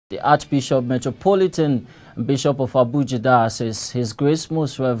The Archbishop Metropolitan Bishop of Abuja Diocese, His Grace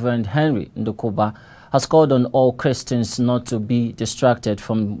Most Reverend Henry Ndukuba, has called on all Christians not to be distracted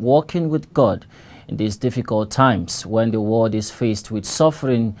from walking with God in these difficult times when the world is faced with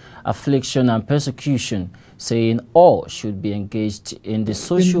suffering, affliction and persecution, saying all should be engaged in the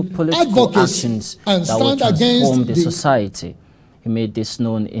socio-political actions that will transform the society. He made this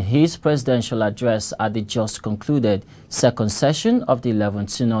known in his presidential address at the just concluded second session of the 11th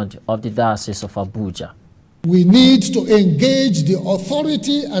Synod of the Diocese of Abuja. We need to engage the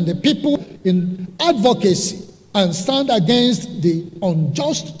authority and the people in advocacy and stand against the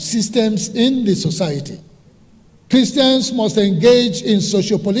unjust systems in the society. Christians must engage in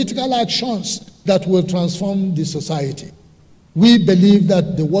socio-political actions that will transform the society. We believe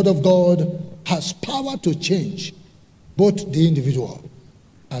that the Word of God has power to change both the individual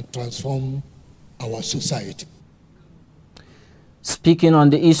and transform our society. Speaking on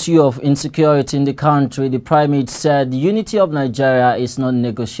the issue of insecurity in the country, the Primate said the unity of Nigeria is not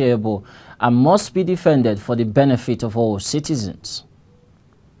negotiable and must be defended for the benefit of all citizens.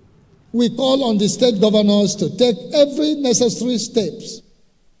 We call on the state governors to take every necessary steps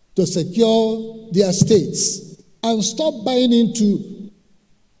to secure their states and stop buying into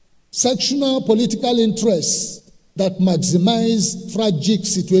sectional political interests that maximize tragic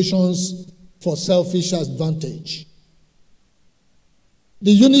situations for selfish advantage.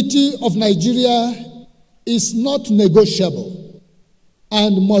 The unity of Nigeria is not negotiable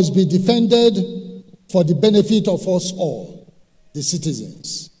and must be defended for the benefit of us all, the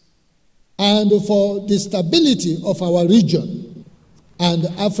citizens, and for the stability of our region and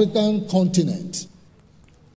the African continent.